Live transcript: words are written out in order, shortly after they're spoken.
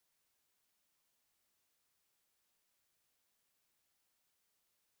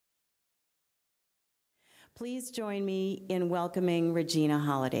Please join me in welcoming Regina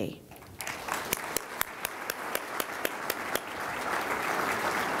Holliday.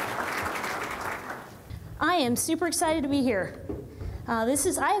 I am super excited to be here. I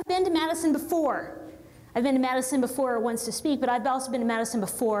have been to Madison before. I've been to Madison before once to speak, but I've also been to Madison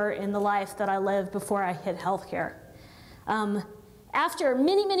before in the life that I lived before I hit healthcare. After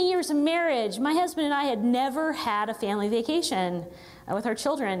many, many years of marriage, my husband and I had never had a family vacation with our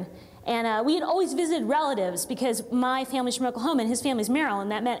children. And we had always visited relatives because my family's from Oklahoma and his family's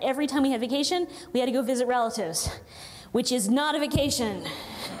Maryland. That meant every time we had vacation, we had to go visit relatives, which is not a vacation.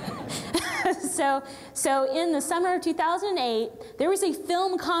 So in the summer of 2008, there was a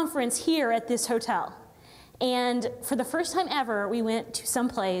film conference here at this hotel. And for the first time ever, we went to some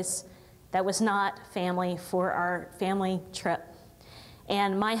place that was not family for our family trip.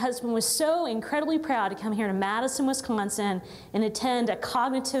 And my husband was so incredibly proud to come here to Madison, Wisconsin and attend a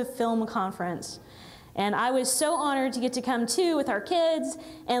cognitive film conference. And I was so honored to get to come too with our kids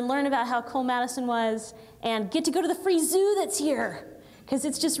and learn about how cool Madison was and get to go to the free zoo that's here because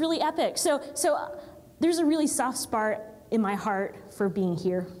it's just really epic. So there's a really soft spot in my heart for being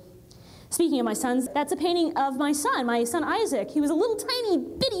here. Speaking of my sons, that's a painting of my son Isaac. He was a little tiny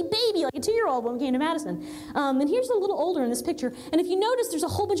bitty baby, like a 2-year-old when we came to Madison. And here's a little older in this picture. And if you notice, there's a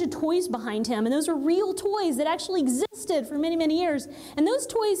whole bunch of toys behind him, and those are real toys that actually existed for many, many years. And those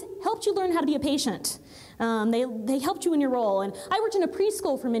toys helped you learn how to be a patient. They helped you in your role. And I worked in a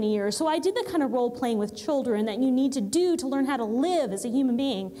preschool for many years, so I did the kind of role playing with children that you need to do to learn how to live as a human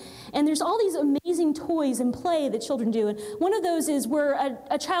being. And there's all these amazing toys and play that children do. And one of those is where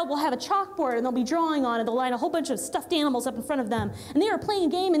a child will have a chalkboard and they'll be drawing on it. They'll line a whole bunch of stuffed animals up in front of them. And they are playing a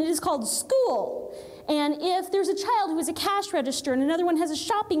game, and it is called School. And if there's a child who has a cash register and another one has a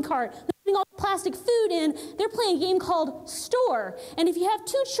shopping cart, putting all the plastic food in, they're playing a game called Store. And if you have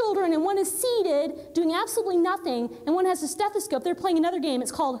 2 children and one is seated doing absolutely nothing and one has a stethoscope, they're playing another game.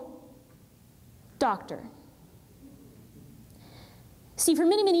 It's called Doctor. See, for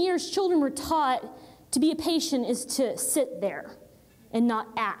many, many years, children were taught to be a patient is to sit there and not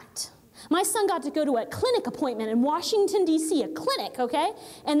act. My son got to go to a clinic appointment in Washington, D.C., a clinic, okay?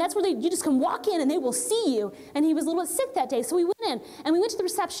 And that's where you just can walk in and they will see you. And he was a little bit sick that day, so we went in and we went to the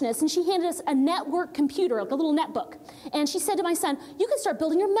receptionist and she handed us a network computer, like a little netbook. And she said to my son, "You can start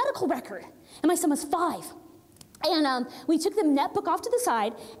building your medical record." And my son was 5. And we took the netbook off to the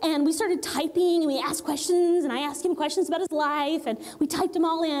side and we started typing and we asked questions and I asked him questions about his life and we typed them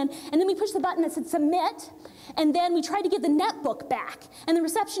all in and then we pushed the button that said submit and then we tried to get the netbook back and the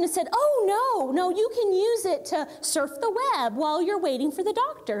receptionist said, "Oh no, you can use it to surf the web while you're waiting for the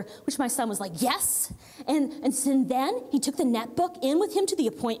doctor," which my son was like, "Yes." And so then he took the netbook in with him to the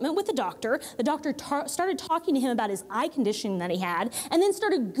appointment with the doctor. The doctor started talking to him about his eye condition that he had and then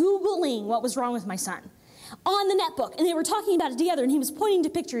started Googling what was wrong with my son on the netbook, and they were talking about it together, and he was pointing to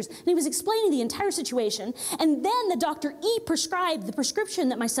pictures, and he was explaining the entire situation, and then the doctor prescribed the prescription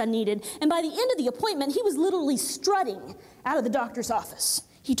that my son needed, and by the end of the appointment, he was literally strutting out of the doctor's office.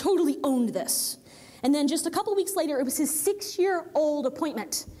 He totally owned this. And then just a couple weeks later, it was his 6-year-old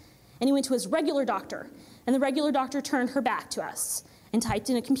appointment, and he went to his regular doctor, and the regular doctor turned her back to us and typed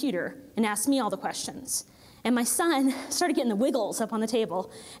in a computer and asked me all the questions. And my son started getting the wiggles up on the table,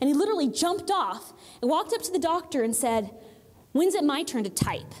 and he literally jumped off and walked up to the doctor and said, "When's it my turn to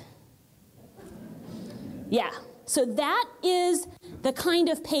type?" Yeah, so that is the kind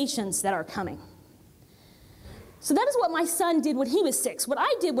of patients that are coming. So that is what my son did when he was 6. What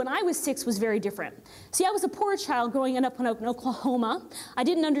I did when I was 6 was very different. See, I was a poor child growing up in Oklahoma. I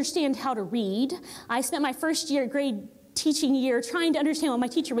didn't understand how to read. I spent my first grade teaching year trying to understand what my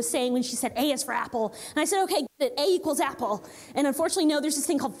teacher was saying when she said A is for apple. And I said, "Okay, get it, A equals apple." And unfortunately, no, there's this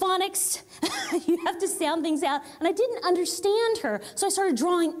thing called phonics. You have to sound things out. And I didn't understand her. So I started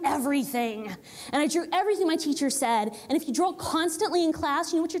drawing everything. And I drew everything my teacher said. And if you draw constantly in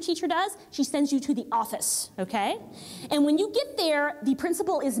class, you know what your teacher does? She sends you to the office, okay? And when you get there, the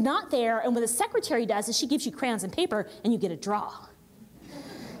principal is not there. And what the secretary does is she gives you crayons and paper and you get a draw.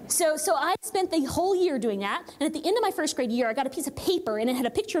 So I spent the whole year doing that, and at the end of my first grade year, I got a piece of paper, and it had a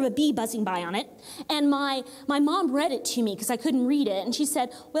picture of a bee buzzing by on it, and my mom read it to me because I couldn't read it, and she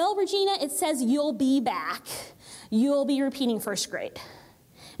said, "Well, Regina, it says you'll be back. You'll be repeating first grade."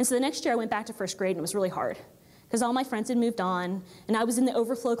 And so the next year, I went back to first grade, and it was really hard because all my friends had moved on, and I was in the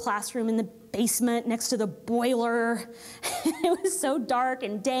overflow classroom in the basement next to the boiler. It was so dark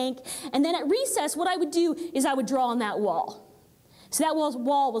and dank, and then at recess, what I would do is I would draw on that wall. So that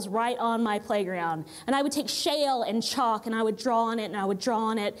wall was right on my playground. And I would take shale and chalk and I would draw on it and I would draw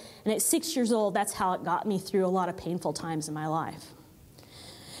on it. And at 6 years old, that's how it got me through a lot of painful times in my life.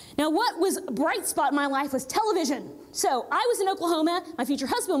 Now, what was a bright spot in my life was television. So I was in Oklahoma, my future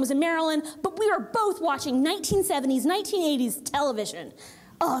husband was in Maryland, but we were both watching 1970s, 1980s television.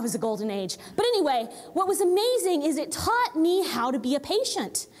 Oh, it was a golden age. But anyway, what was amazing is it taught me how to be a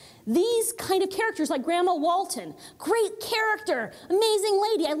patient. These kind of characters like Grandma Walton, great character, amazing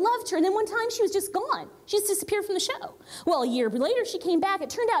lady, I loved her, and then one time she was just gone. She just disappeared from the show. Well, a year later she came back. It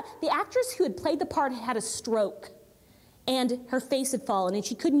turned out the actress who had played the part had a stroke, and her face had fallen, and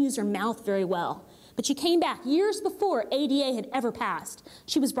she couldn't use her mouth very well. But she came back years before ADA had ever passed.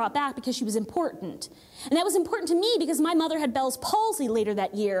 She was brought back because she was important. And that was important to me because my mother had Bell's palsy later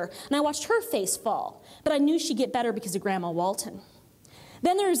that year, and I watched her face fall. But I knew she'd get better because of Grandma Walton.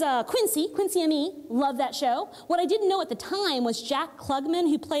 Then there's Quincy M.E., love that show. What I didn't know at the time was Jack Klugman,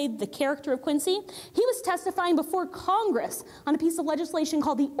 who played the character of Quincy. He was testifying before Congress on a piece of legislation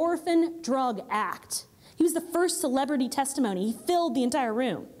called the Orphan Drug Act. He was the first celebrity testimony. He filled the entire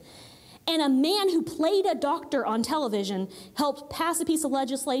room. And a man who played a doctor on television helped pass a piece of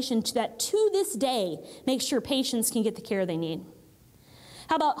legislation that to this day makes sure patients can get the care they need.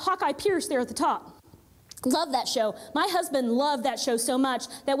 How about Hawkeye Pierce there at the top? Love that show. My husband loved that show so much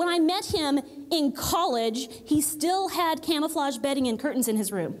that when I met him in college, he still had camouflage bedding and curtains in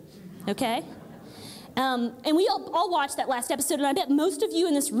his room, okay? And we all watched that last episode, and I bet most of you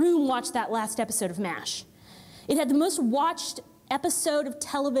in this room watched that last episode of MASH. It had the most watched episode of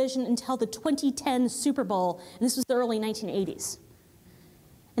television until the 2010 Super Bowl, and this was the early 1980s.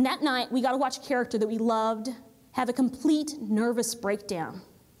 And that night, we got to watch a character that we loved have a complete nervous breakdown.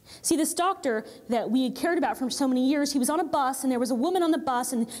 See, this doctor that we had cared about for so many years, he was on a bus, and there was a woman on the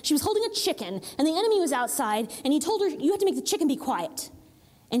bus, and she was holding a chicken, and the enemy was outside, and he told her, you have to make the chicken be quiet.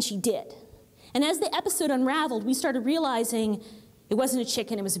 And she did. And as the episode unraveled, we started realizing it wasn't a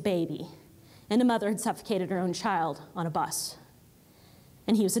chicken, it was a baby. And a mother had suffocated her own child on a bus.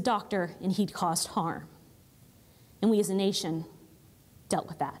 And he was a doctor, and he'd caused harm. And we as a nation dealt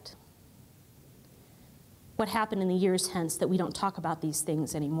with that. What happened in the years hence that we don't talk about these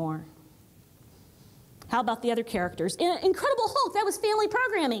things anymore? How about the other characters? Incredible Hulk, that was family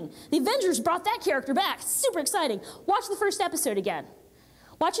programming. The Avengers brought that character back. Super exciting. Watch the first episode again.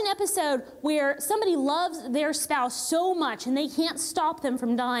 Watch an episode where somebody loves their spouse so much and they can't stop them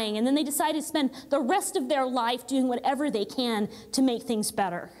from dying, and then they decide to spend the rest of their life doing whatever they can to make things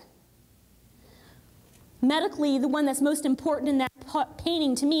better. Medically, the one that's most important in that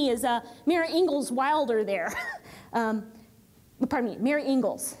painting to me is Mary Ingalls Wilder there. Pardon me, Mary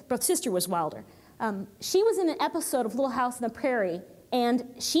Ingalls, but sister was Wilder. She was in an episode of Little House on the Prairie,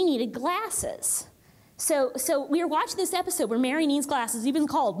 and she needed glasses. So we were watching this episode where Mary needs glasses, even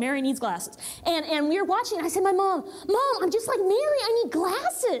called Mary Needs Glasses. And we were watching, and I said to my mom, I'm just like Mary, I need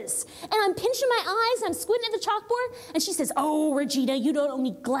glasses. And I'm pinching my eyes, and I'm squinting at the chalkboard, and she says, oh, Regina, you don't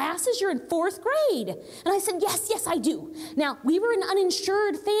need glasses, you're in 4th grade. And I said, yes, I do. Now, we were an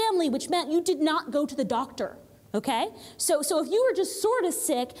uninsured family, which meant you did not go to the doctor, okay? So if you were just sort of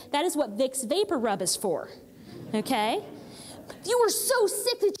sick, that is what Vicks Vapor Rub is for, okay? If you were so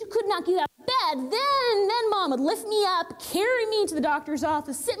sick that you could not get out of bed, then Mom would lift me up, carry me to the doctor's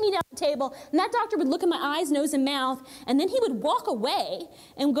office, sit me down at the table, and that doctor would look at my eyes, nose, and mouth, and then he would walk away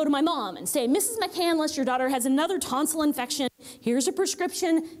and go to my mom and say, Mrs. McCandless, your daughter has another tonsil infection. Here's a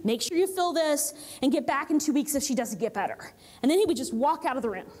prescription. Make sure you fill this, and get back in 2 weeks if she doesn't get better. And then he would just walk out of the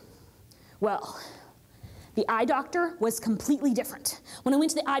room. Well, the eye doctor was completely different. When I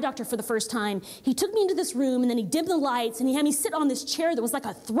went to the eye doctor for the first time, he took me into this room, and then he dimmed the lights, and he had me sit on this chair that was like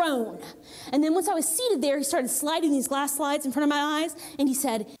a throne. And then once I was seated there, he started sliding these glass slides in front of my eyes, and he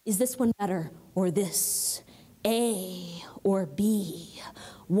said, is this one better or this? A or B?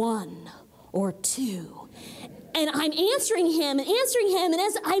 1 or 2? And I'm answering him, and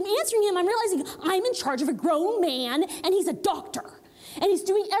as I'm answering him, I'm realizing I'm in charge of a grown man, and he's a doctor. And he's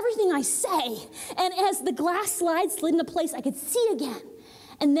doing everything I say. And as the glass slides slid into place, I could see again.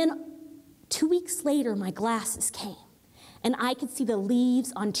 And then 2 weeks later, my glasses came. And I could see the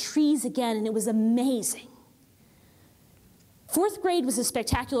leaves on trees again, and it was amazing. 4th grade was a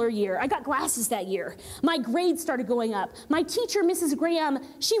spectacular year. I got glasses that year. My grades started going up. My teacher, Mrs. Graham,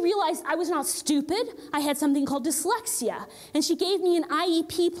 she realized I was not stupid. I had something called dyslexia. And she gave me an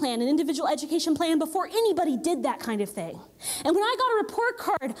IEP plan, an individual education plan, before anybody did that kind of thing. And when I got a report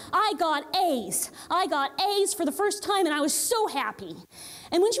card, I got A's. I got A's for the first time, and I was so happy.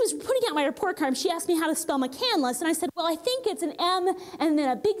 And when she was putting out my report card, she asked me how to spell McCandless, and I said, well, I think it's an M, and then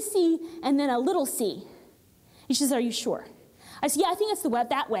a big C, and then a little c. And she said, are you sure? I said, yeah, I think it's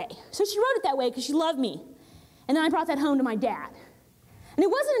that way. So she wrote it that way because she loved me. And then I brought that home to my dad. And And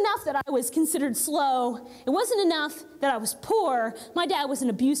it wasn't enough that I was considered slow. It wasn't enough that I was poor. My dad was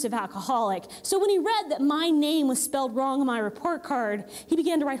an abusive alcoholic. So when he read that my name was spelled wrong on my report card, he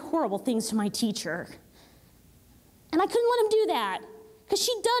began to write horrible things to my teacher. And I couldn't let him do that because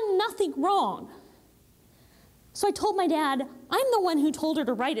she'd done nothing wrong. So I told my dad, I'm the one who told her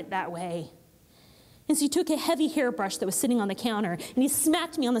to write it that way. And so he took a heavy hairbrush that was sitting on the counter and he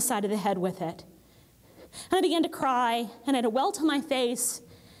smacked me on the side of the head with it. And I began to cry, and I had a welt on my face,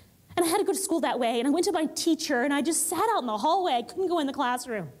 and I had to go to school that way. And I went to my teacher, and I just sat out in the hallway. I couldn't go in the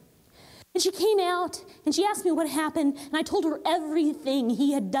classroom. And she came out, and she asked me what happened, and I told her everything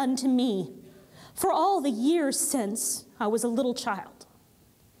he had done to me for all the years since I was a little child.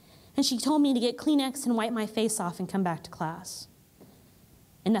 And she told me to get Kleenex and wipe my face off and come back to class.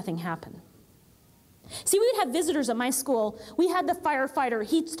 And nothing happened. See, we would have visitors at my school. We had the firefighter.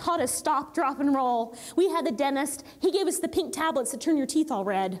 He taught us stop, drop, and roll. We had the dentist. He gave us the pink tablets that turn your teeth all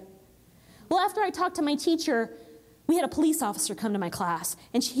red. Well, after I talked to my teacher, we had a police officer come to my class,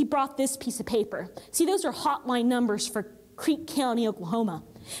 and he brought this piece of paper. See, those are hotline numbers for Creek County, Oklahoma.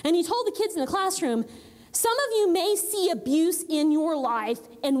 And he told the kids in the classroom, some of you may see abuse in your life,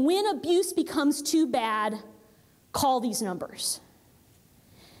 and when abuse becomes too bad, call these numbers.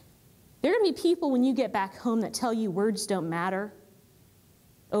 There are going to be people when you get back home that tell you words don't matter.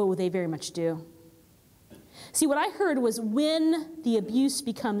 Oh, they very much do. See, what I heard was when the abuse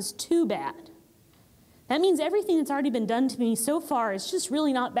becomes too bad. That means everything that's already been done to me so far is just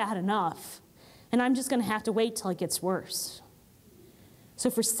really not bad enough. And I'm just going to have to wait till it gets worse.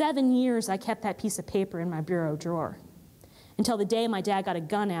 So for 7 years, I kept that piece of paper in my bureau drawer until the day my dad got a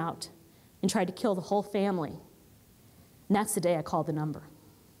gun out and tried to kill the whole family. And that's the day I called the number.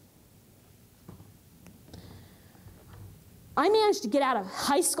 I managed to get out of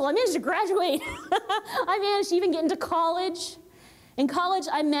high school. I managed to graduate. I managed to even get into college. In college,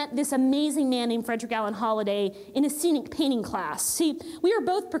 I met this amazing man named Regina Holliday in a scenic painting class. See, we were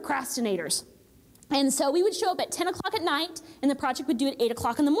both procrastinators. And so we would show up at 10 o'clock at night, and the project would due at 8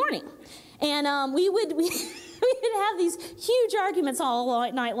 o'clock in the morning. And we would have these huge arguments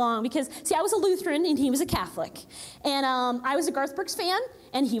all night long because, see, I was a Lutheran and he was a Catholic. And I was a Garth Brooks fan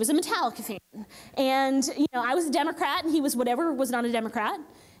and he was a Metallica fan. And, you know, I was a Democrat and he was whatever was not a Democrat.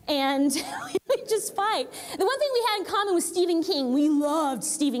 And we just fight. The one thing we had in common was Stephen King. We loved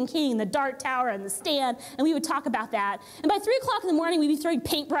Stephen King, The Dark Tower and The Stand, and we would talk about that. And by 3 o'clock in the morning, we'd be throwing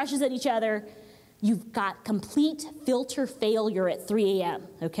paintbrushes at each other. You've got complete filter failure at 3 a.m.,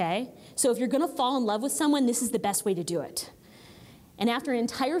 okay? So if you're gonna fall in love with someone, this is the best way to do it. And after an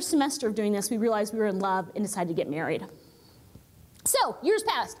entire semester of doing this, we realized we were in love and decided to get married. So, years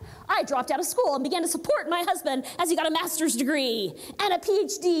passed. I dropped out of school and began to support my husband as he got a master's degree and a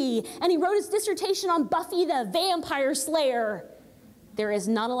PhD, and he wrote his dissertation on Buffy the Vampire Slayer. There is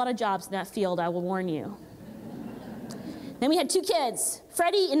not a lot of jobs in that field, I will warn you. Then we had 2 kids,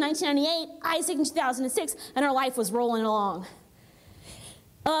 Freddie in 1998, Isaac in 2006, and our life was rolling along.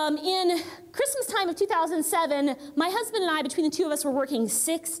 In Christmas time of 2007, my husband and I, between the two of us, were working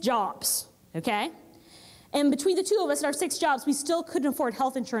 6 jobs, okay? And between the two of us and our 6 jobs, we still couldn't afford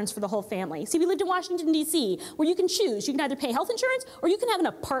health insurance for the whole family. See, we lived in Washington, D.C., where you can choose. You can either pay health insurance or you can have an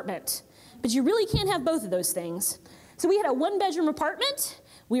apartment. But you really can't have both of those things. So we had a 1-bedroom apartment.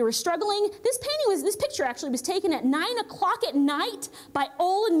 We were struggling. This picture actually was taken at 9 o'clock at night by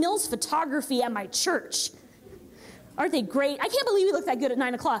Olin Mills Photography at my church. Aren't they great? I can't believe we looked that good at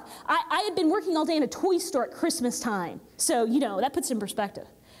 9 o'clock. I had been working all day in a toy store at Christmas time. So, you know, that puts it in perspective.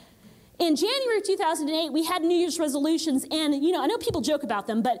 In January of 2008, we had New Year's resolutions, and you know, I know people joke about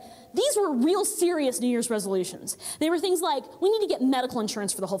them, but these were real serious New Year's resolutions. They were things like, we need to get medical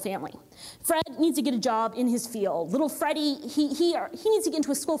insurance for the whole family. Fred needs to get a job in his field. Little Freddie, he needs to get into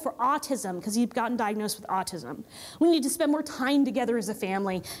a school for autism because he'd gotten diagnosed with autism. We need to spend more time together as a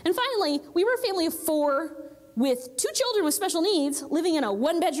family. And finally, we were a family of 4 with 2 children with special needs living in a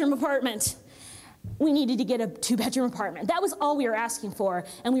 1-bedroom apartment. We needed to get a 2-bedroom apartment. That was all we were asking for,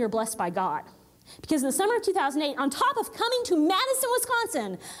 and we were blessed by God. Because in the summer of 2008, on top of coming to Madison,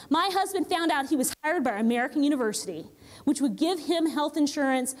 Wisconsin, my husband found out he was hired by American University, which would give him health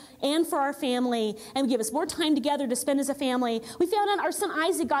insurance and for our family, and would give us more time together to spend as a family. We found out our son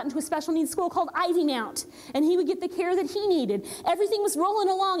Isaac got into a special needs school called Ivy Mount, and he would get the care that he needed. Everything was rolling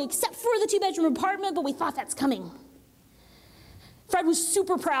along except for the 2-bedroom apartment, but we thought that's coming. Fred was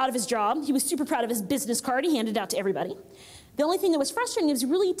super proud of his job. He was super proud of his business card. He handed it out to everybody. The only thing that was frustrating, he was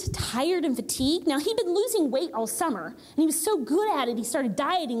really tired and fatigued. Now, he'd been losing weight all summer, and he was so good at it, he started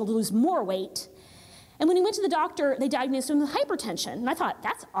dieting to lose more weight. And when he went to the doctor, they diagnosed him with hypertension. And I thought,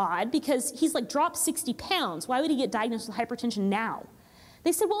 that's odd, because he's like dropped 60 pounds. Why would he get diagnosed with hypertension now?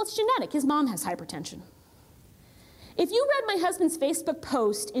 They said, well, it's genetic. His mom has hypertension. If you read my husband's Facebook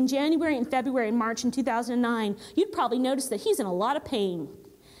post in January and February and March in 2009, you'd probably notice that he's in a lot of pain.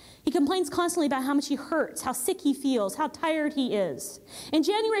 He complains constantly about how much he hurts, how sick he feels, how tired he is. In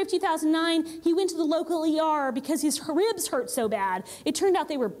January of 2009, he went to the local ER because his ribs hurt so bad. It turned out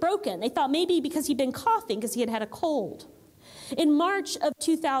they were broken. They thought maybe because he'd been coughing because he had had a cold. In March of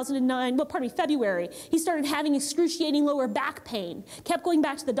 2009, February, he started having excruciating lower back pain, kept going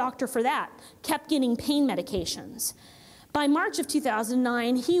back to the doctor for that, kept getting pain medications. By March of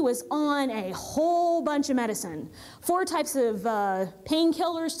 2009, he was on a whole bunch of medicine. 4 types of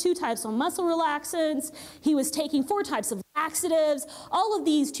painkillers, 2 types of muscle relaxants. He was taking 4 types of laxatives, all of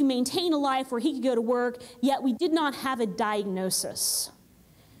these to maintain a life where he could go to work, yet we did not have a diagnosis.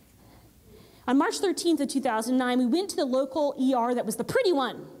 On March 13th of 2009, we went to the local ER that was the pretty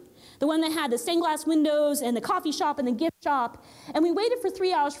one, the one that had the stained glass windows and the coffee shop and the gift shop, and we waited for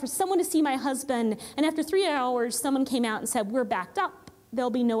 3 hours for someone to see my husband, and after 3 hours, someone came out and said, we're backed up. There'll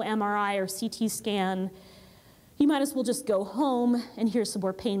be no MRI or CT scan. You might as well just go home, and here's some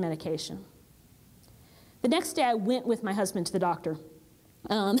more pain medication. The next day, I went with my husband to the doctor.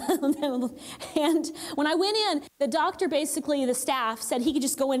 And when I went in, the doctor, basically the staff, said he could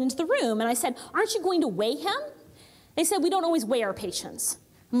just go into the room. And I said, aren't you going to weigh him? They said, we don't always weigh our patients.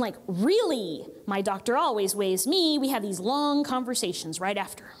 I'm like, really? My doctor always weighs me. We have these long conversations right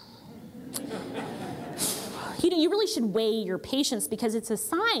after. You really should weigh your patients because it's a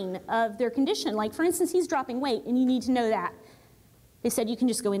sign of their condition. Like, for instance, he's dropping weight, and you need to know that. They said, you can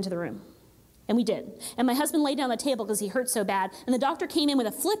just go into the room. And we did. And my husband laid down on the table because he hurt so bad. And the doctor came in with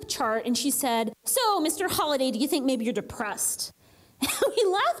a flip chart, and she said, so, Mr. Holliday, do you think maybe you're depressed? And we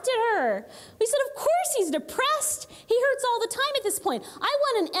laughed at her. We said, of course he's depressed. He hurts all the time at this point. I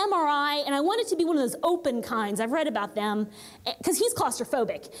want an MRI, and I want it to be one of those open kinds. I've read about them, because he's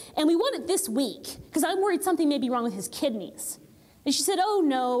claustrophobic. And we want it this week, because I'm worried something may be wrong with his kidneys. And she said, oh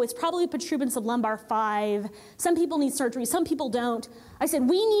no, it's probably protuberance of lumbar 5. Some people need surgery, some people don't. I said,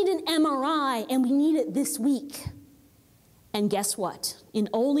 we need an MRI, and we need it this week. And guess what? In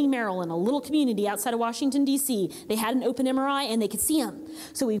Olney, Maryland, a little community outside of Washington, D.C., they had an open MRI, and they could see him.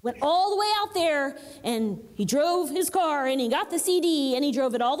 So we went all the way out there, and he drove his car, and he got the CD, and he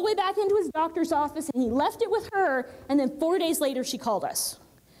drove it all the way back into his doctor's office, and he left it with her, and then 4 days later, she called us.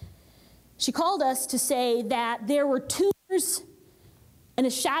 She called us to say that there were tumors and a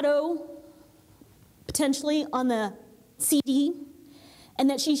shadow, potentially, on the CD, and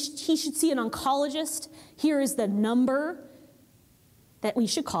that he should see an oncologist. Here is the number that we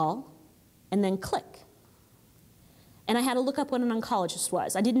should call, and then click. And I had to look up what an oncologist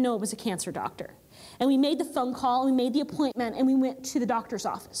was. I didn't know it was a cancer doctor. And we made the phone call, and we made the appointment, and we went to the doctor's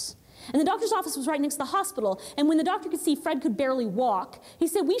office. And the doctor's office was right next to the hospital, and when the doctor could see Fred could barely walk, he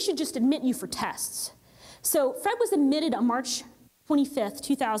said, we should just admit you for tests. So Fred was admitted on March 25th,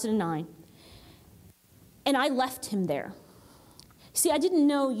 2009, and I left him there. See, I didn't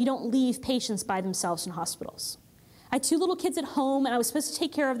know you don't leave patients by themselves in hospitals. I had 2 little kids at home, and I was supposed to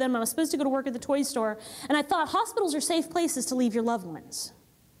take care of them. I was supposed to go to work at the toy store, and I thought hospitals are safe places to leave your loved ones.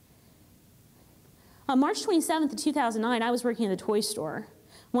 On March 27th of 2009, I was working at the toy store.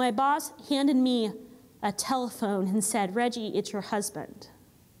 My boss handed me a telephone and said, Reggie, it's your husband.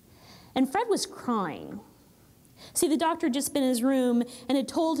 And Fred was crying. See, the doctor had just been in his room and had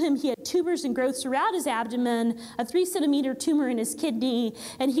told him he had tumors and growths throughout his abdomen, a 3-centimeter tumor in his kidney,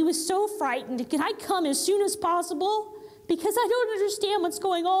 and he was so frightened. Can I come as soon as possible? Because I don't understand what's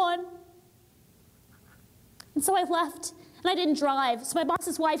going on. And so I left, and I didn't drive. So my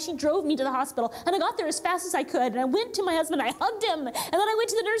boss's wife, she drove me to the hospital, and I got there as fast as I could, and I went to my husband, I hugged him, and then I went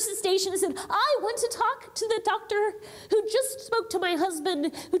to the nurse's station and said, I want to talk to the doctor who just spoke to my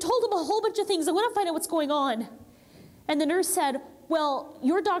husband, who told him a whole bunch of things. I want to find out what's going on. And the nurse said, well,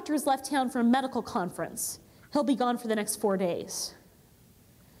 your doctor has left town for a medical conference. He'll be gone for the next 4 days.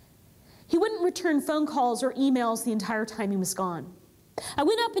 He wouldn't return phone calls or emails the entire time he was gone. I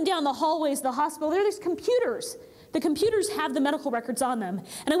went up and down the hallways of the hospital. There's computers. The computers have the medical records on them.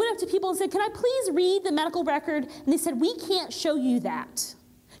 And I went up to people and said, can I please read the medical record? And they said, we can't show you that.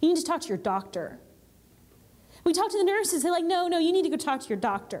 You need to talk to your doctor. We talked to the nurses. They're like, no, you need to go talk to your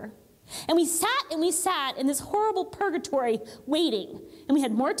doctor. And we sat in this horrible purgatory waiting. And we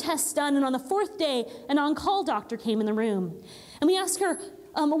had more tests done. And on the 4th day, an on-call doctor came in the room. And we asked her,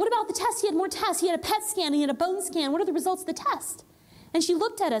 what about the tests? He had more tests. He had a PET scan. He had a bone scan. What are the results of the test? And she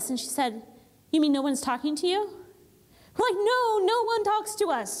looked at us and she said, you mean no one's talking to you? We're like, no one talks to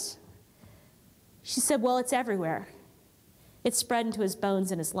us. She said, well, it's everywhere. It's spread into his bones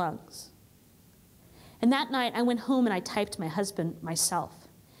and his lungs. And that night, I went home and I typed my husband myself.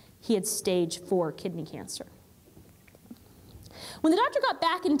 he had stage 4 kidney cancer. When the doctor got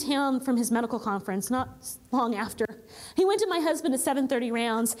back in town from his medical conference, not long after, he went to my husband at 7:30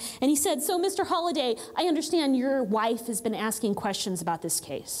 rounds, and he said, "So, Mr. Holliday, I understand your wife has been asking questions about this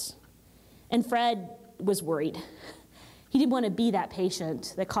case." And Fred was worried. He didn't want to be that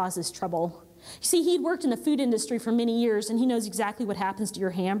patient that causes trouble. You see, he'd worked in the food industry for many years, and he knows exactly what happens to your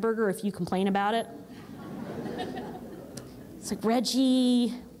hamburger if you complain about it. It's like,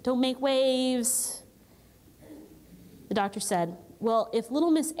 "Reggie, don't make waves." The doctor said, "Well, if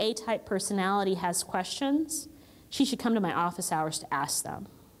little Miss A-type personality has questions, she should come to my office hours to ask them."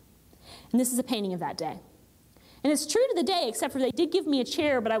 And this is a painting of that day. And it's true to the day, except for they did give me a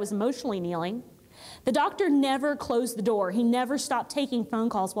chair, but I was emotionally kneeling. The doctor never closed the door. He never stopped taking phone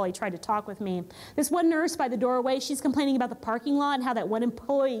calls while he tried to talk with me. This one nurse by the doorway, she's complaining about the parking lot and how that one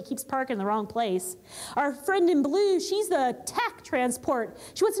employee keeps parking in the wrong place. Our friend in blue, she's the tech transport.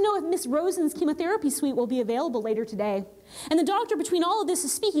 She wants to know if Miss Rosen's chemotherapy suite will be available later today. And the doctor, between all of this,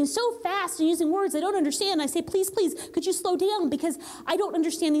 is speaking so fast and using words I don't understand. I say, "Please, please, could you slow down? Because I don't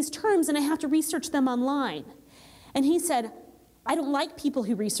understand these terms and I have to research them online." And he said, "I don't like people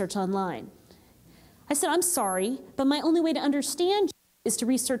who research online." I said, "I'm sorry, but my only way to understand you is to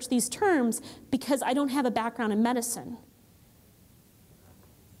research these terms because I don't have a background in medicine."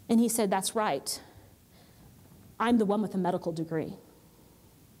 And he said, "That's right. I'm the one with a medical degree."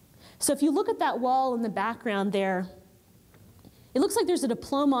 So if you look at that wall in the background there, it looks like there's a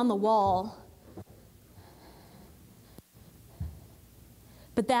diploma on the wall.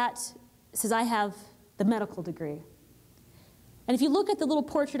 But that says I have the medical degree. And if you look at the little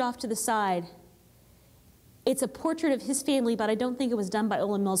portrait off to the side, it's a portrait of his family, but I don't think it was done by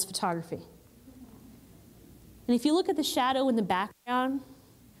Olin Mills Photography. And if you look at the shadow in the background,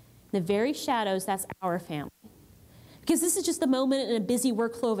 the very shadows, that's our family. Because this is just the moment in a busy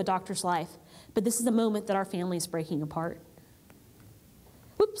workflow of a doctor's life, but this is the moment that our family is breaking apart.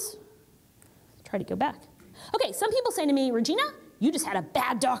 Whoops. Try to go back. Okay, some people say to me, "Regina, you just had a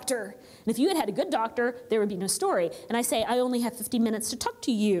bad doctor. And if you had had a good doctor, there would be no story." And I say, "I only have 50 minutes to talk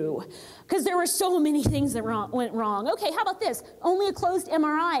to you because there were so many things that went wrong." "Okay, how about this? Only a closed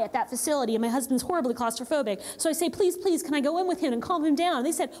MRI at that facility, and my husband's horribly claustrophobic." So I say, "Please, please, can I go in with him and calm him down?" And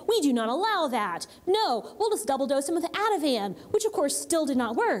they said, "We do not allow that. No, we'll just double dose him with Ativan," which of course still did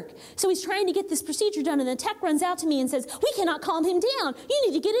not work. So he's trying to get this procedure done, and the tech runs out to me and says, "We cannot calm him down. You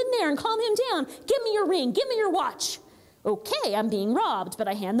need to get in there and calm him down. Give me your ring, give me your watch." Okay, I'm being robbed, but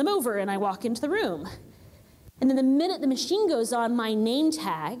I hand them over and I walk into the room. And then the minute the machine goes on, my name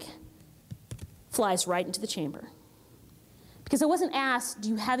tag flies right into the chamber. Because I wasn't asked, "Do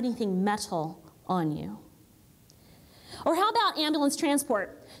you have anything metal on you?" Or how about ambulance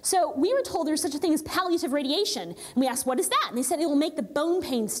transport? So we were told there's such a thing as palliative radiation. And we asked, "What is that?" And they said it will make the bone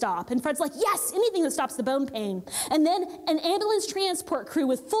pain stop. And Fred's like, "Yes, anything that stops the bone pain." And then an ambulance transport crew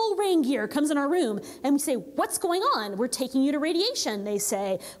with full rain gear comes in our room. And we say, "What's going on?" "We're taking you to radiation," they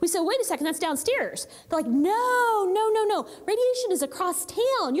say. We say, "Wait a second, that's downstairs." They're like, "No, no, no, no. Radiation is across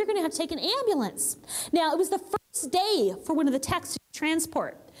town. You're going to have to take an ambulance." Now, it was the first day for one of the techs to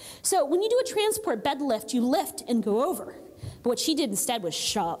transport. So when you do a transport bed lift, you lift and go over. But what she did instead was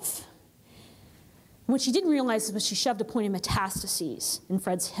shove. And what she didn't realize was she shoved a point of metastases in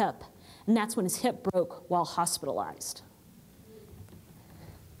Fred's hip. And that's when his hip broke while hospitalized.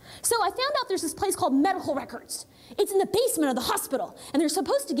 So I found out there's this place called medical records. It's in the basement of the hospital, and they're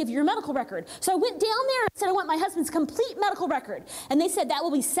supposed to give you your medical record. So I went down there and said, "I want my husband's complete medical record." And they said that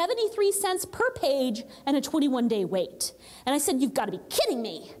will be 73 cents per page and a 21-day wait. And I said, "You've got to be kidding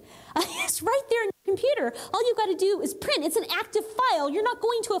me." It's right there in your computer. All you've got to do is print. It's an active file. You're not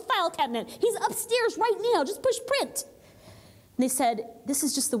going to a file cabinet. He's upstairs right now. Just push print. And they said, "This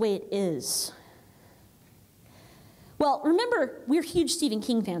is just the way it is." Well, remember, we're huge Stephen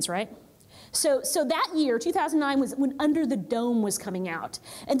King fans, right? So that year, 2009, was when Under the Dome was coming out.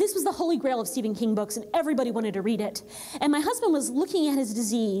 And this was the holy grail of Stephen King books, and everybody wanted to read it. And my husband was looking at his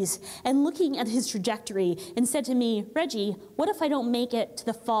disease and looking at his trajectory and said to me, "Reggie, what if I don't make it to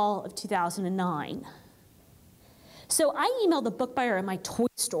the fall of 2009? So I emailed the book buyer at my toy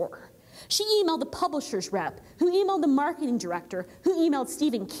store. She emailed the publisher's rep, who emailed the marketing director, who emailed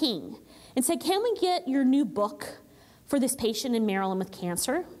Stephen King, and said, "Can we get your new book for this patient in Maryland with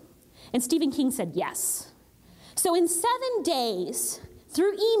cancer?" And Stephen King said yes. So in 7 days,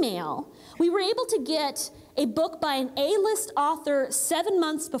 through email, we were able to get a book by an A-list author 7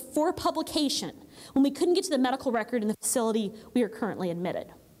 months before publication, when we couldn't get to the medical record in the facility we are currently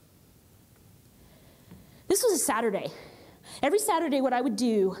admitted. This was a Saturday. Every Saturday, what I would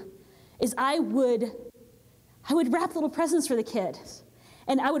do is I would wrap little presents for the kids.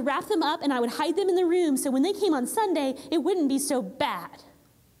 And I would wrap them up and I would hide them in the room so when they came on Sunday, it wouldn't be so bad.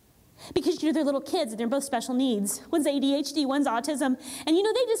 Because they're little kids and they're both special needs. One's ADHD, one's autism, and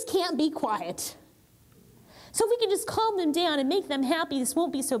they just can't be quiet. So if we can just calm them down and make them happy, this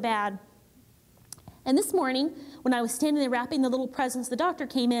won't be so bad. And this morning, when I was standing there wrapping the little presents, the doctor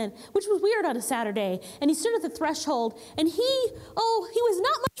came in, which was weird on a Saturday, and he stood at the threshold, and he was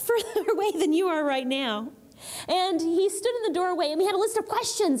not much further away than you are right now. And he stood in the doorway, and we had a list of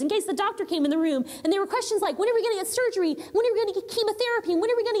questions in case the doctor came in the room. And there were questions like, when are we going to get surgery? When are we going to get chemotherapy?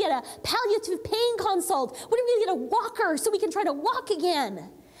 When are we going to get a palliative pain consult? When are we going to get a walker so we can try to walk again?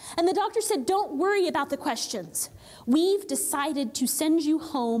 And the doctor said, don't worry about the questions. We've decided to send you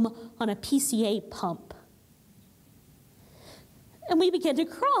home on a PCA pump. And we began to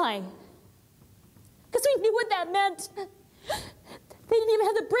cry because we knew what that meant. They didn't even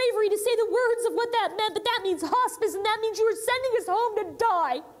have the bravery to say the words of what that meant, but that means hospice, and that means you were sending us home to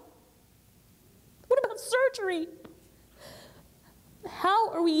die. What about surgery?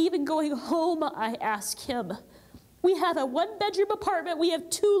 How are we even going home, I asked him. We have a one-bedroom apartment. We have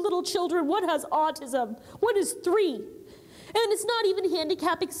 2 little children. One has autism. One is 3. And it's not even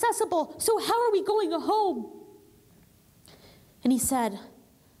handicap accessible. So how are we going home? And he said,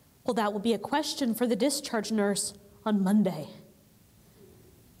 well, that will be a question for the discharge nurse on Monday.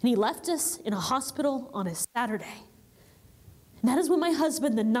 And he left us in a hospital on a Saturday. And that is when my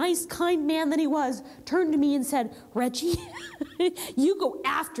husband, the nice, kind man that he was, turned to me and said, Reggie, you go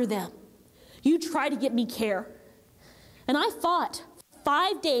after them. You try to get me care. And I fought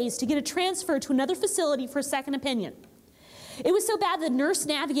 5 days to get a transfer to another facility for a second opinion. It was so bad the nurse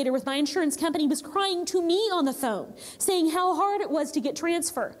navigator with my insurance company was crying to me on the phone, saying how hard it was to get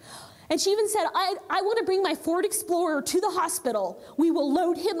transfer. And she even said, I want to bring my Ford Explorer to the hospital. We will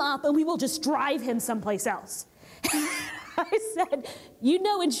load him up and we will just drive him someplace else. I said,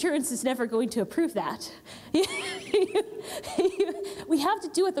 insurance is never going to approve that. We have to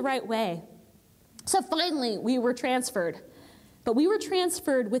do it the right way. So finally, we were transferred. But we were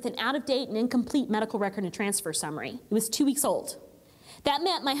transferred with an out-of-date and incomplete medical record and transfer summary. It was 2 weeks old. That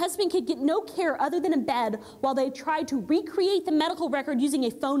meant my husband could get no care other than in bed while they tried to recreate the medical record using a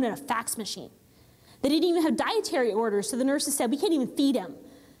phone and a fax machine. They didn't even have dietary orders, so the nurses said, we can't even feed him.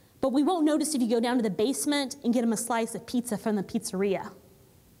 But we won't notice if you go down to the basement and get him a slice of pizza from the pizzeria.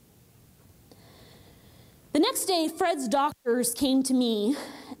 The next day, Fred's doctors came to me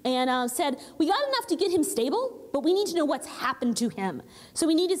and said, we got enough to get him stable, but we need to know what's happened to him. So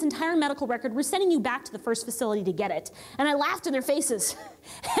we need his entire medical record. We're sending you back to the first facility to get it. And I laughed in their faces.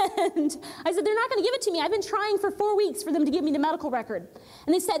 And I said, they're not going to give it to me. I've been trying for 4 weeks for them to give me the medical record.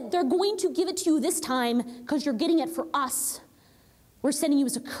 And they said, they're going to give it to you this time because you're getting it for us. We're sending you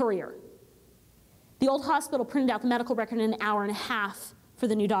as a courier. The old hospital printed out the medical record in an hour and a half for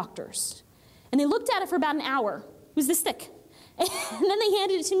the new doctors. And they looked at it for about an hour. It was this thick. And then they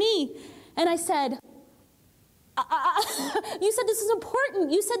handed it to me. And I said, you said this is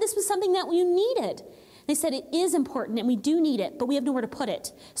important. You said this was something that you needed. They said, it is important and we do need it, but we have nowhere to put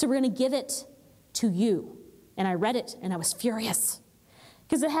it. So we're going to give it to you. And I read it and I was furious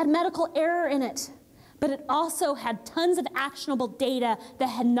because it had medical error in it, but it also had tons of actionable data that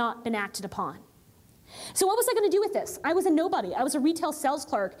had not been acted upon. So what was I going to do with this? I was a nobody. I was a retail sales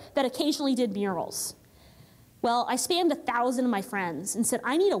clerk that occasionally did murals. Well, I spammed 1,000 of my friends and said,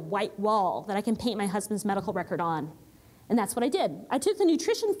 I need a white wall that I can paint my husband's medical record on. And that's what I did. I took the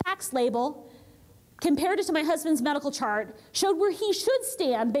nutrition facts label, compared it to my husband's medical chart, showed where he should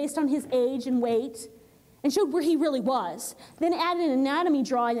stand based on his age and weight, and showed where he really was. Then added an anatomy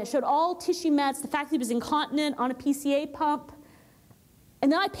drawing that showed all tissue mets, the fact that he was incontinent on a PCA pump.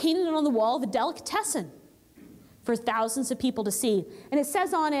 And then I painted it on the wall of a delicatessen for thousands of people to see. And it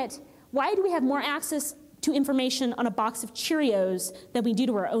says on it, why do we have more access to information on a box of Cheerios than we do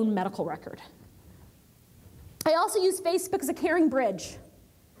to our own medical record? I also used Facebook as a caring bridge.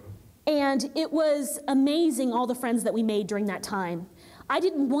 And it was amazing all the friends that we made during that time. I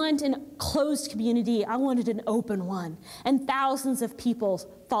didn't want a closed community, I wanted an open one. And thousands of people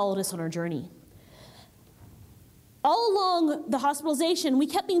followed us on our journey. All along the hospitalization, we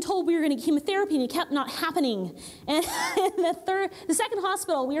kept being told we were going to get chemotherapy, and it kept not happening. And the second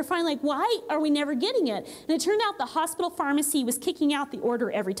hospital, we were finally like, why are we never getting it? And it turned out the hospital pharmacy was kicking out the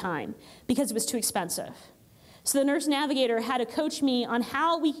order every time because it was too expensive. So the nurse navigator had to coach me on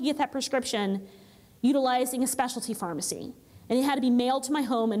how we could get that prescription utilizing a specialty pharmacy. And it had to be mailed to my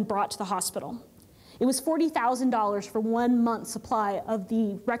home and brought to the hospital. It was $40,000 for 1 month's supply of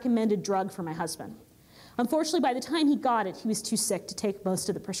the recommended drug for my husband. Unfortunately, by the time he got it, he was too sick to take most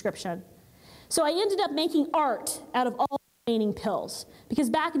of the prescription. So I ended up making art out of all painting pills. Because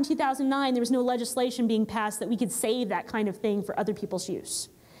back in 2009, there was no legislation being passed that we could save that kind of thing for other people's use.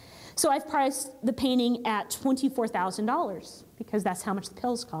 So I've priced the painting at $24,000 because that's how much the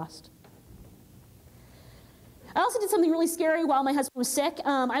pills cost. I also did something really scary while my husband was sick.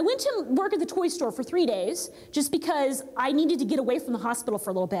 I went to work at the toy store for 3 days just because I needed to get away from the hospital for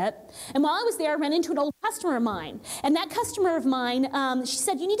a little bit. And while I was there, I ran into an old customer of mine. And that customer of mine, she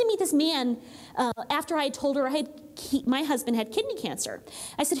said, you need to meet this man after I had told her my husband had kidney cancer.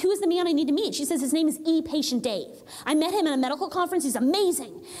 I said, who is the man I need to meet? She says, his name is E-Patient Dave. I met him at a medical conference. He's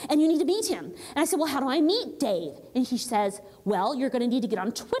amazing. And you need to meet him. And I said, well, how do I meet Dave? And she says, well, you're going to need to get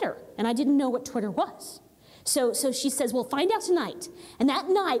on Twitter. And I didn't know what Twitter was. So she says, well, find out tonight. And that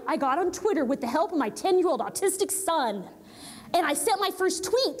night, I got on Twitter with the help of my 10-year-old autistic son. And I sent my first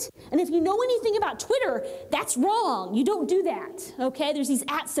tweet. And if you know anything about Twitter, that's wrong. You don't do that, okay? There's these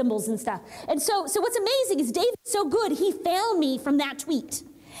 @ symbols and stuff. And so what's amazing is David's so good, he found me from that tweet.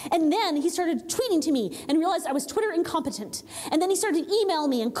 And then he started tweeting to me and realized I was Twitter incompetent. And then he started to email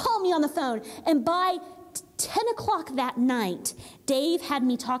me and call me on the phone. And by 10 o'clock that night, Dave had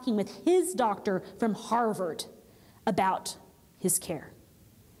me talking with his doctor from Harvard about his care.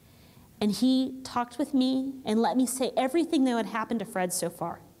 And he talked with me and let me say everything that had happened to Fred so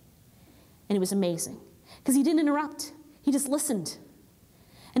far. And it was amazing because he didn't interrupt. He just listened.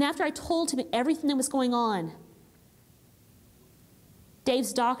 And after I told him everything that was going on,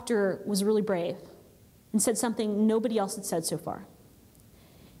 Dave's doctor was really brave and said something nobody else had said so far.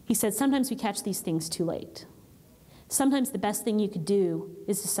 He said, sometimes we catch these things too late. Sometimes the best thing you could do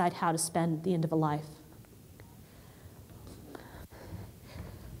is decide how to spend the end of a life.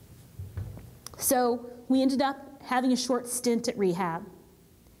 So we ended up having a short stint at rehab.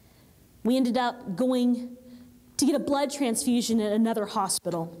 We ended up going to get a blood transfusion at another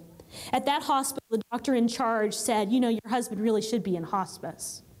hospital. At that hospital, the doctor in charge said, you know, your husband really should be in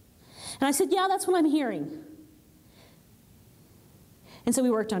hospice. And I said, yeah, that's what I'm hearing. And so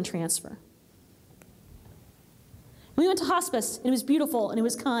we worked on transfer. We went to hospice, and it was beautiful, and it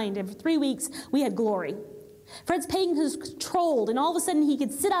was kind, and for 3 weeks, we had glory. Fred's pain was controlled, and all of a sudden, he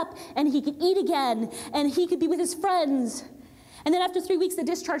could sit up, and he could eat again, and he could be with his friends. And then after 3 weeks, the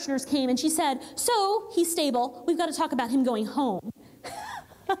discharge nurse came, and she said, so, he's stable. We've got to talk about him going home.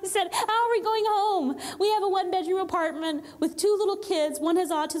 I said, how are we going home? We have a 1-bedroom apartment with 2 little kids. One has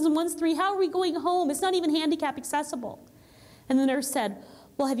autism, one's 3. How are we going home? It's not even handicap accessible. And the nurse said,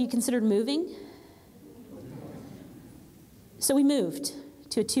 well, have you considered moving? So we moved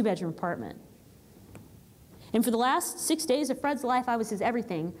to a 2-bedroom apartment. And for the last 6 days of Fred's life, I was his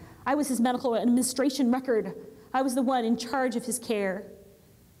everything. I was his medical administration record. I was the one in charge of his care.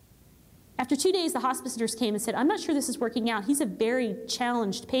 After 2 days, the hospice nurse came and said, I'm not sure this is working out. He's a very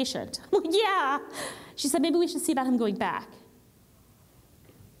challenged patient. Well, yeah. She said, maybe we should see about him going back.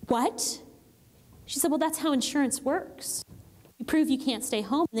 What? She said, well, that's how insurance works. You prove you can't stay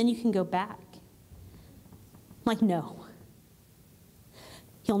home, and then you can go back. I'm like, no.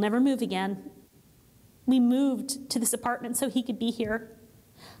 He'll never move again. We moved to this apartment so he could be here.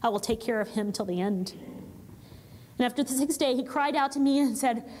 I will take care of him till the end. And after the 6th day, he cried out to me and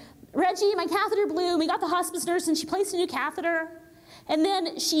said, Reggie, my catheter blew. And we got the hospice nurse, and she placed a new catheter. And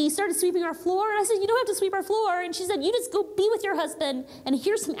then she started sweeping our floor. And I said, you don't have to sweep our floor. And she said, you just go be with your husband. And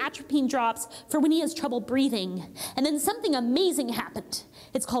here's some atropine drops for when he has trouble breathing. And then something amazing happened.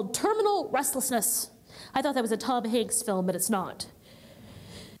 It's called terminal restlessness. I thought that was a Tom Hanks film, but it's not.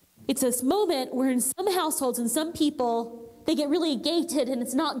 It's this moment where in some households and some people, they get really gated and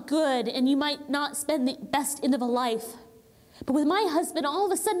it's not good. And you might not spend the best end of a life. But with my husband, all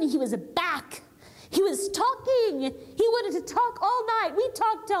of a sudden he was back. He was talking. He wanted to talk all night. We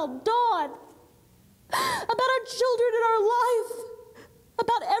talked till dawn about our children and our life,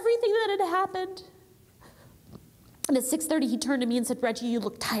 about everything that had happened. And at 6:30, he turned to me and said, Reggie, you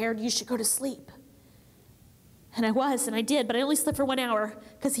look tired. You should go to sleep. And I was, and I did, but I only slept for 1 hour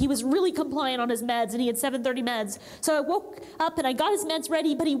because he was really compliant on his meds, and he had 7:30 meds. So I woke up and I got his meds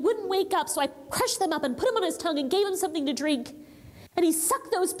ready, but he wouldn't wake up, so I crushed them up and put them on his tongue and gave him something to drink. And he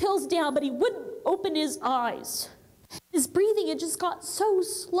sucked those pills down, but he wouldn't open his eyes. His breathing had just got so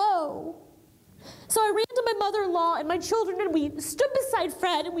slow. So I ran to my mother-in-law and my children, and we stood beside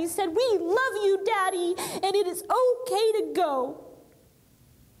Fred, and we said, we love you, Daddy, and it is okay to go.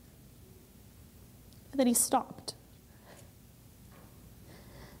 And then he stopped.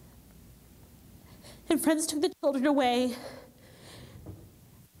 And friends took the children away.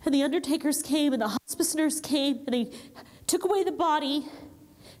 And the undertakers came, and the hospice nurse came, and they took away the body.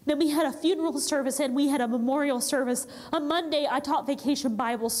 Then we had a funeral service, and we had a memorial service. On Monday, I taught Vacation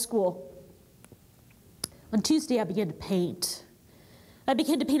Bible School. On Tuesday, I began to paint. I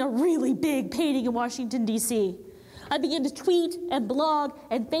began to paint a really big painting in Washington, D.C. I began to tweet and blog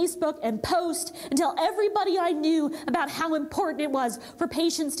and Facebook and post and tell everybody I knew about how important it was for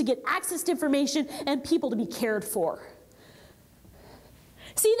patients to get access to information and people to be cared for.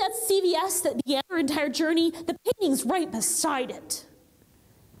 See that CVS that began our entire journey? The painting's right beside it.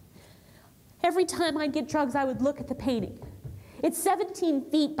 Every time I'd get drugs, I would look at the painting. It's 17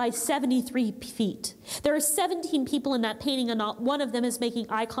 feet by 73 feet. There are 17 people in that painting, and not one of them is making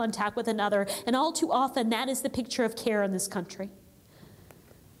eye contact with another, and all too often that is the picture of care in this country.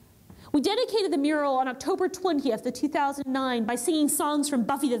 We dedicated the mural on October 20th of 2009 by singing songs from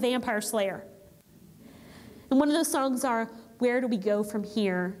Buffy the Vampire Slayer. And one of those songs are, "Where do we go from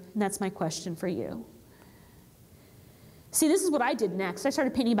here?" And that's my question for you. See, this is what I did next. I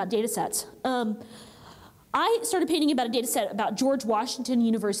started painting about data sets. I started painting about a data set about George Washington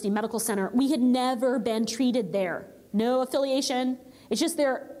University Medical Center. We had never been treated there. No affiliation. It's just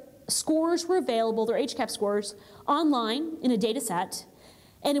their scores were available, their HCAP scores, online in a data set.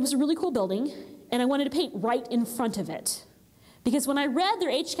 And it was a really cool building, and I wanted to paint right in front of it. Because when I read their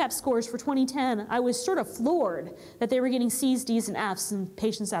HCAP scores for 2010, I was sort of floored that they were getting C's, D's, and F's in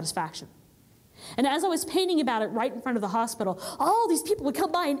patient satisfaction. And as I was painting about it right in front of the hospital, all these people would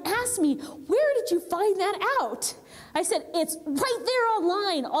come by and ask me, "Where did you find that out?" I said, "It's right there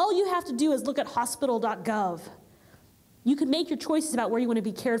online. All you have to do is look at hospital.gov. You can make your choices about where you want to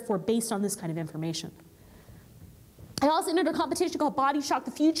be cared for based on this kind of information." I also entered a competition called Body Shock the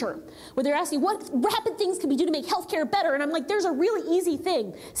Future, where they're asking what rapid things can we do to make healthcare better, and I'm like, there's a really easy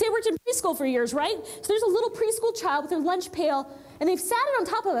thing. Say I worked in preschool for years, right? So there's a little preschool child with their lunch pail, and they've sat it on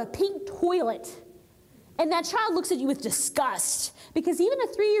top of a pink toilet. And that child looks at you with disgust, because even a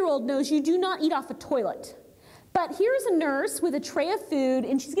 3-year-old knows you do not eat off a toilet. But here's a nurse with a tray of food,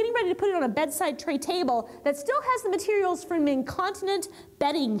 and she's getting ready to put it on a bedside tray table that still has the materials from an incontinent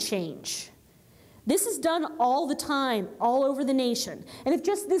bedding change. This is done all the time, all over the nation. And if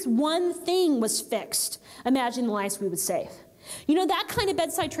just this one thing was fixed, imagine the lives we would save. You know, that kind of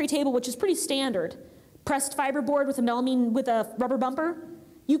bedside tray table, which is pretty standard, pressed fiberboard with a melamine with a rubber bumper,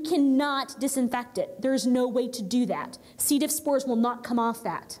 you cannot disinfect it. There's no way to do that. C. diff spores will not come off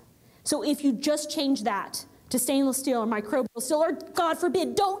that. So if you just change that to stainless steel or microbial steel, or God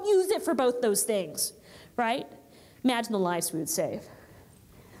forbid, don't use it for both those things, right? Imagine the lives we would save.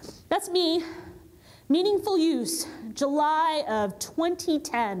 That's me. Meaningful use, July of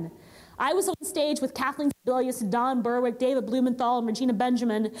 2010. I was on stage with Kathleen Sebelius, Don Berwick, David Blumenthal, and Regina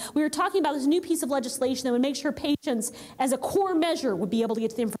Benjamin. We were talking about this new piece of legislation that would make sure patients, as a core measure, would be able to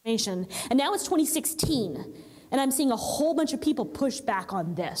get to the information. And now it's 2016, and I'm seeing a whole bunch of people push back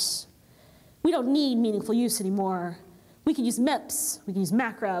on this. We don't need meaningful use anymore. We can use MIPS, we can use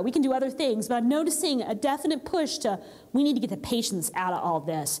macro, we can do other things, but I'm noticing a definite push to, we need to get the patients out of all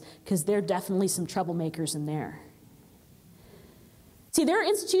this, because there are definitely some troublemakers in there. See, there are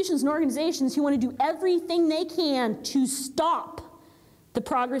institutions and organizations who want to do everything they can to stop the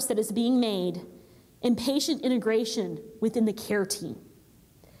progress that is being made in patient integration within the care team.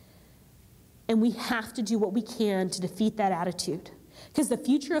 And we have to do what we can to defeat that attitude, because the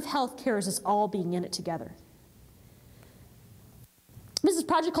future of healthcare is us all being in it together. This is a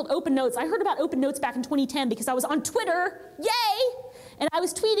project called Open Notes. I heard about Open Notes back in 2010 because I was on Twitter, yay! And I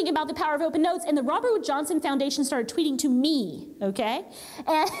was tweeting about the power of Open Notes, and the Robert Wood Johnson Foundation started tweeting to me, okay?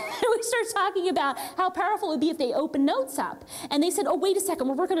 And we started talking about how powerful it would be if they open notes up. And they said, oh, wait a second,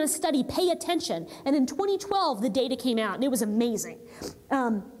 we're working on a study, pay attention. And in 2012, the data came out, and it was amazing.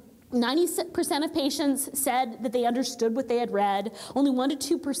 90% of patients said that they understood what they had read. Only 1%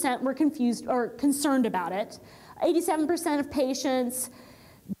 to 2% were confused or concerned about it. 87% of patients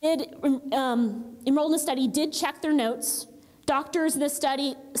did enroll in the study, did check their notes. Doctors in the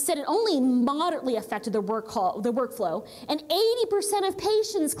study said it only moderately affected the workflow, and 80% of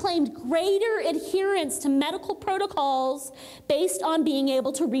patients claimed greater adherence to medical protocols based on being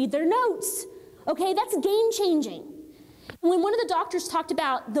able to read their notes. Okay, that's game-changing. When one of the doctors talked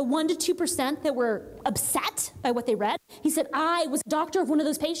about the 1% to 2% that were upset by what they read, he said, I was a doctor of one of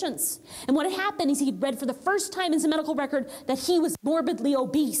those patients. And what had happened is he read for the first time in his medical record that he was morbidly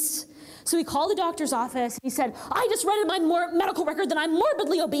obese. So he called the doctor's office, and he said, I just read in my medical record that I'm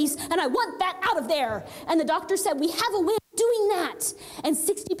morbidly obese, and I want that out of there. And the doctor said, we have a way of doing that. And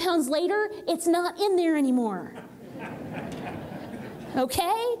 60 pounds later, it's not in there anymore.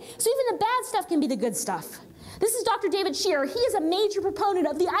 Okay? So even the bad stuff can be the good stuff. This is Dr. David Shearer. He is a major proponent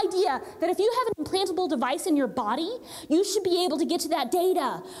of the idea that if you have an implantable device in your body, you should be able to get to that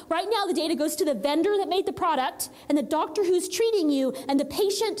data. Right now, the data goes to the vendor that made the product and the doctor who's treating you, and the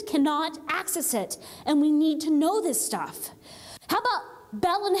patient cannot access it. And we need to know this stuff. How about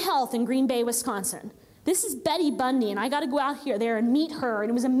Bellin Health in Green Bay, Wisconsin? This is Betty Bundy, and I got to go out there and meet her, and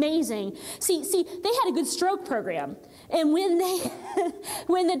it was amazing. See, they had a good stroke program. And when the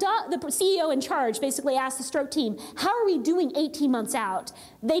CEO in charge basically asked the stroke team, how are we doing 18 months out?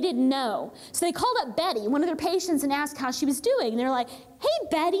 They didn't know. So they called up Betty, one of their patients, and asked how she was doing. And they're like, hey,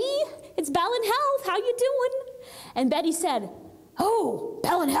 Betty, it's Bellin Health. How you doing? And Betty said, oh,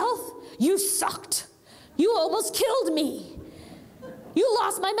 Bellin Health, you sucked. You almost killed me. You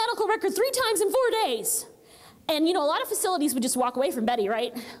lost my medical record 3 times in 4 days. And you know, a lot of facilities would just walk away from Betty,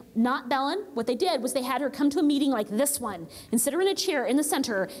 right? Not Bellin. What they did was they had her come to a meeting like this one and sit her in a chair in the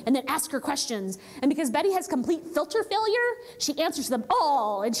center and then ask her questions. And because Betty has complete filter failure, she answers them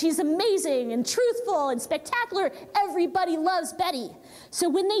all. And she's amazing and truthful and spectacular. Everybody loves Betty. So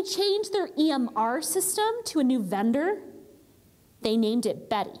when they changed their EMR system to a new vendor, they named it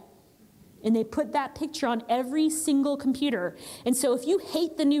Betty. And they put that picture on every single computer. And so if you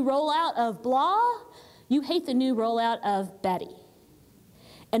hate the new rollout of blah, you hate the new rollout of Betty.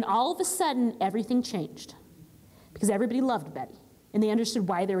 And all of a sudden, everything changed. Because everybody loved Betty. And they understood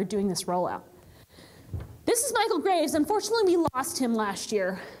why they were doing this rollout. This is Michael Graves. Unfortunately, we lost him last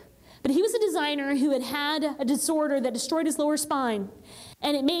year. But he was a designer who had a disorder that destroyed his lower spine.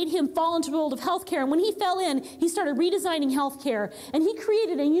 And it made him fall into the world of healthcare. And when he fell in, he started redesigning healthcare. And he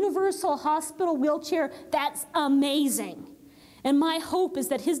created a universal hospital wheelchair that's amazing. And my hope is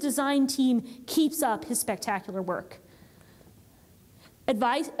that his design team keeps up his spectacular work.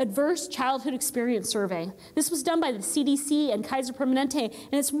 Adverse Childhood Experience Survey. This was done by the CDC and Kaiser Permanente,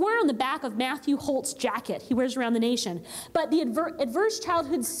 and it's worn on the back of Matthew Holt's jacket he wears around the nation. But the Adverse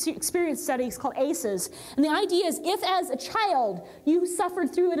Childhood Experience Study is called ACEs, and the idea is if as a child you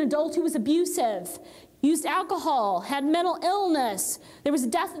suffered through an adult who was abusive, used alcohol, had mental illness, there was a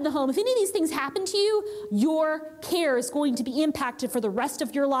death in the home, if any of these things happen to you, your care is going to be impacted for the rest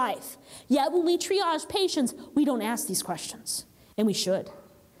of your life. Yet when we triage patients, we don't ask these questions. And we should.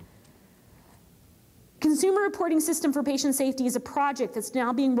 Consumer Reporting System for Patient Safety is a project that's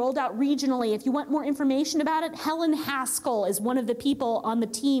now being rolled out regionally. If you want more information about it, Helen Haskell is one of the people on the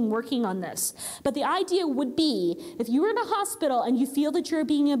team working on this. But the idea would be, if you were in a hospital and you feel that you're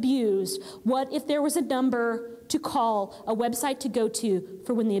being abused, what if there was a number to call, a website to go to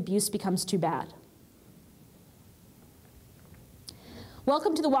for when the abuse becomes too bad?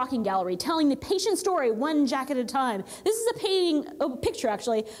 Welcome to the walking gallery, telling the patient story one jacket at a time. This is a picture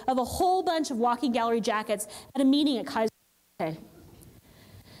actually, of a whole bunch of walking gallery jackets at a meeting at Kaiser.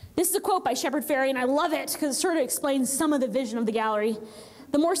 This is a quote by Shepard Fairey, and I love it because it sort of explains some of the vision of the gallery.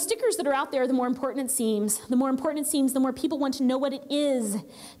 The more stickers that are out there, the more important it seems. The more important it seems, the more people want to know what it is.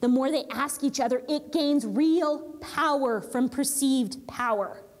 The more they ask each other, it gains real power from perceived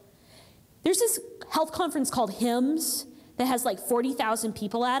power. There's this health conference called HIMSS, that has like 40,000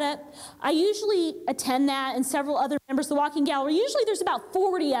 people at it. I usually attend that and several other members of the walking gallery. Usually there's about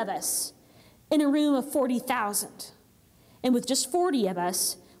 40 of us in a room of 40,000. And with just 40 of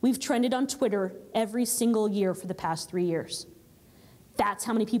us, we've trended on Twitter every single year for the past 3 years. That's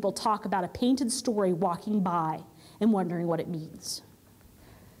how many people talk about a painted story walking by and wondering what it means.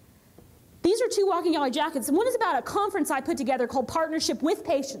 These are 2 walking gallery jackets, and one is about a conference I put together called Partnership with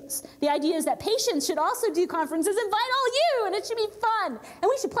Patients. The idea is that patients should also do conferences, invite all you, and it should be fun. And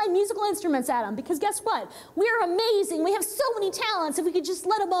we should play musical instruments at them, because guess what? We're amazing. We have so many talents if we could just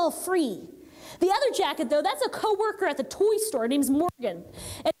let them all free. The other jacket, though, that's a coworker at the toy store. Her name's Morgan.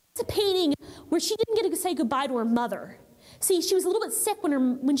 And it's a painting where she didn't get to say goodbye to her mother. See, she was a little bit sick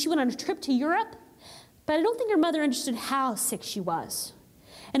when she went on a trip to Europe, but I don't think her mother understood how sick she was.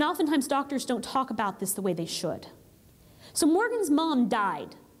 And oftentimes doctors don't talk about this the way they should. So Morgan's mom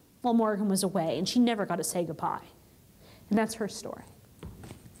died while Morgan was away, and she never got to say goodbye. And that's her story.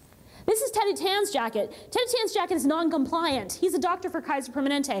 This is Teddy Tan's jacket. Teddy Tan's jacket is non-compliant. He's a doctor for Kaiser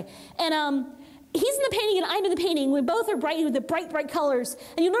Permanente. And he's in the painting and I'm in the painting. We both are bright with the bright, bright colors.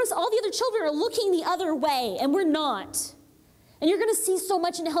 And you'll notice all the other children are looking the other way, and we're not. And you're going to see so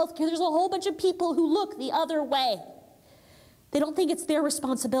much in healthcare. There's a whole bunch of people who look the other way. They don't think it's their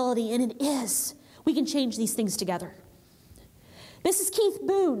responsibility, and it is. We can change these things together. This is Keith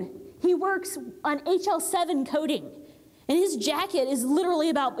Boone. He works on HL7 coding, and his jacket is literally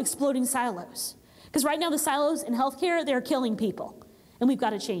about exploding silos. Because right now the silos in healthcare, they're killing people, and we've got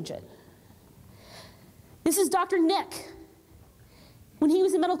to change it. This is Dr. Nick. When he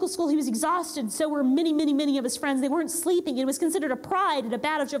was in medical school, he was exhausted. So were many, many, many of his friends. They weren't sleeping. It was considered a pride and a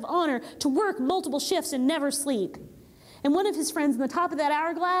badge of honor to work multiple shifts and never sleep. And one of his friends on the top of that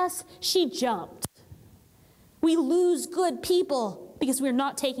hourglass, she jumped. We lose good people because we're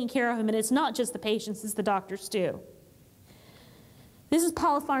not taking care of them. And it's not just the patients, it's the doctors too. This is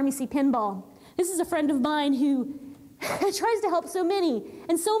polypharmacy pinball. This is a friend of mine who tries to help so many.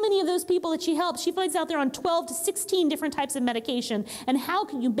 And so many of those people that she helps, she finds out they're on 12 to 16 different types of medication. And how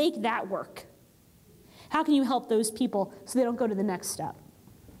can you make that work? How can you help those people so they don't go to the next step?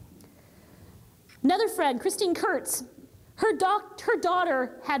 Another friend, Christine Kurtz, her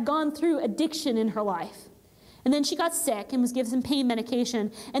daughter had gone through addiction in her life. And then she got sick and was given some pain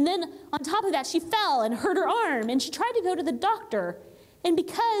medication. And then on top of that, she fell and hurt her arm. And she tried to go to the doctor. And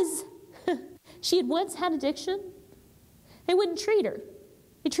because she had once had addiction, they wouldn't treat her.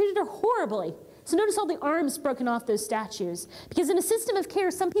 They treated her horribly. So notice all the arms broken off those statues. Because in a system of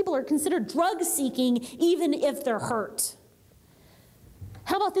care, some people are considered drug-seeking even if they're hurt.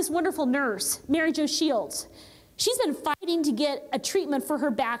 How about this wonderful nurse, Mary Jo Shields? She's been fighting to get a treatment for her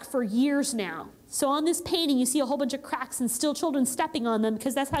back for years now. So on this painting, you see a whole bunch of cracks and still children stepping on them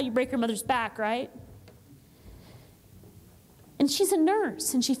because that's how you break your mother's back, right? And she's a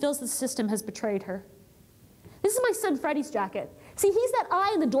nurse, and she feels the system has betrayed her. This is my son Freddie's jacket. See, he's that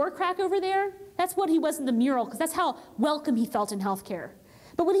eye in the door crack over there. That's what he was in the mural, because that's how welcome he felt in healthcare.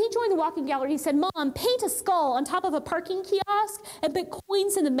 But when he joined the walking gallery, he said, Mom, paint a skull on top of a parking kiosk and put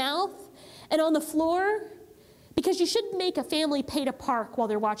coins in the mouth and on the floor, because you shouldn't make a family pay to park while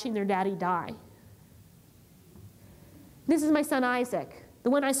they're watching their daddy die. This is my son Isaac,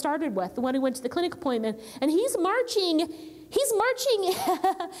 the one I started with, the one who went to the clinic appointment, and he's marching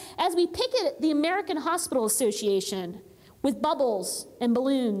as we picket the American Hospital Association with bubbles and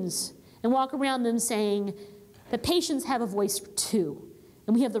balloons and walk around them saying that patients have a voice too,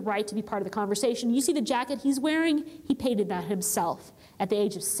 and we have the right to be part of the conversation. You see the jacket he's wearing? He painted that himself at the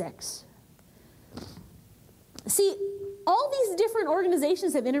age of 6. See, all these different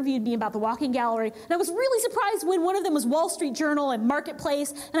organizations have interviewed me about the walking gallery, and I was really surprised when one of them was Wall Street Journal and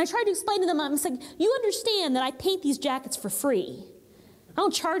Marketplace, and I tried to explain to them, I was like, you understand that I paint these jackets for free. I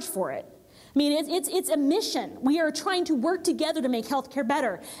don't charge for it. I mean, it's a mission. We are trying to work together to make healthcare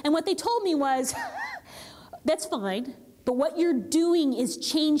better. And what they told me was, that's fine, but what you're doing is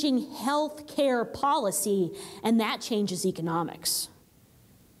changing healthcare policy, and that changes economics.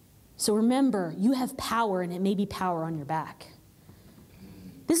 So remember, you have power, and it may be power on your back.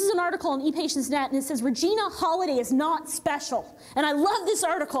 This is an article on ePatientsNet, and it says, Regina Holliday is not special. And I love this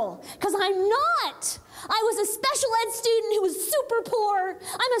article, because I'm not. I was a special ed student who was super poor.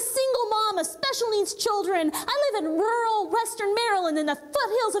 I'm a single mom of special needs children. I live in rural Western Maryland in the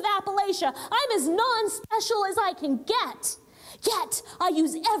foothills of Appalachia. I'm as non-special as I can get. Yet, I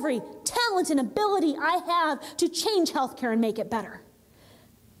use every talent and ability I have to change healthcare and make it better.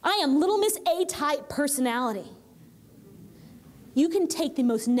 I am Little Miss A-type personality. You can take the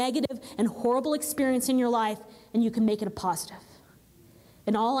most negative and horrible experience in your life and you can make it a positive.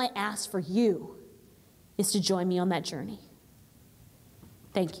 And all I ask for you is to join me on that journey.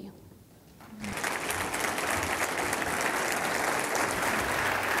 Thank you.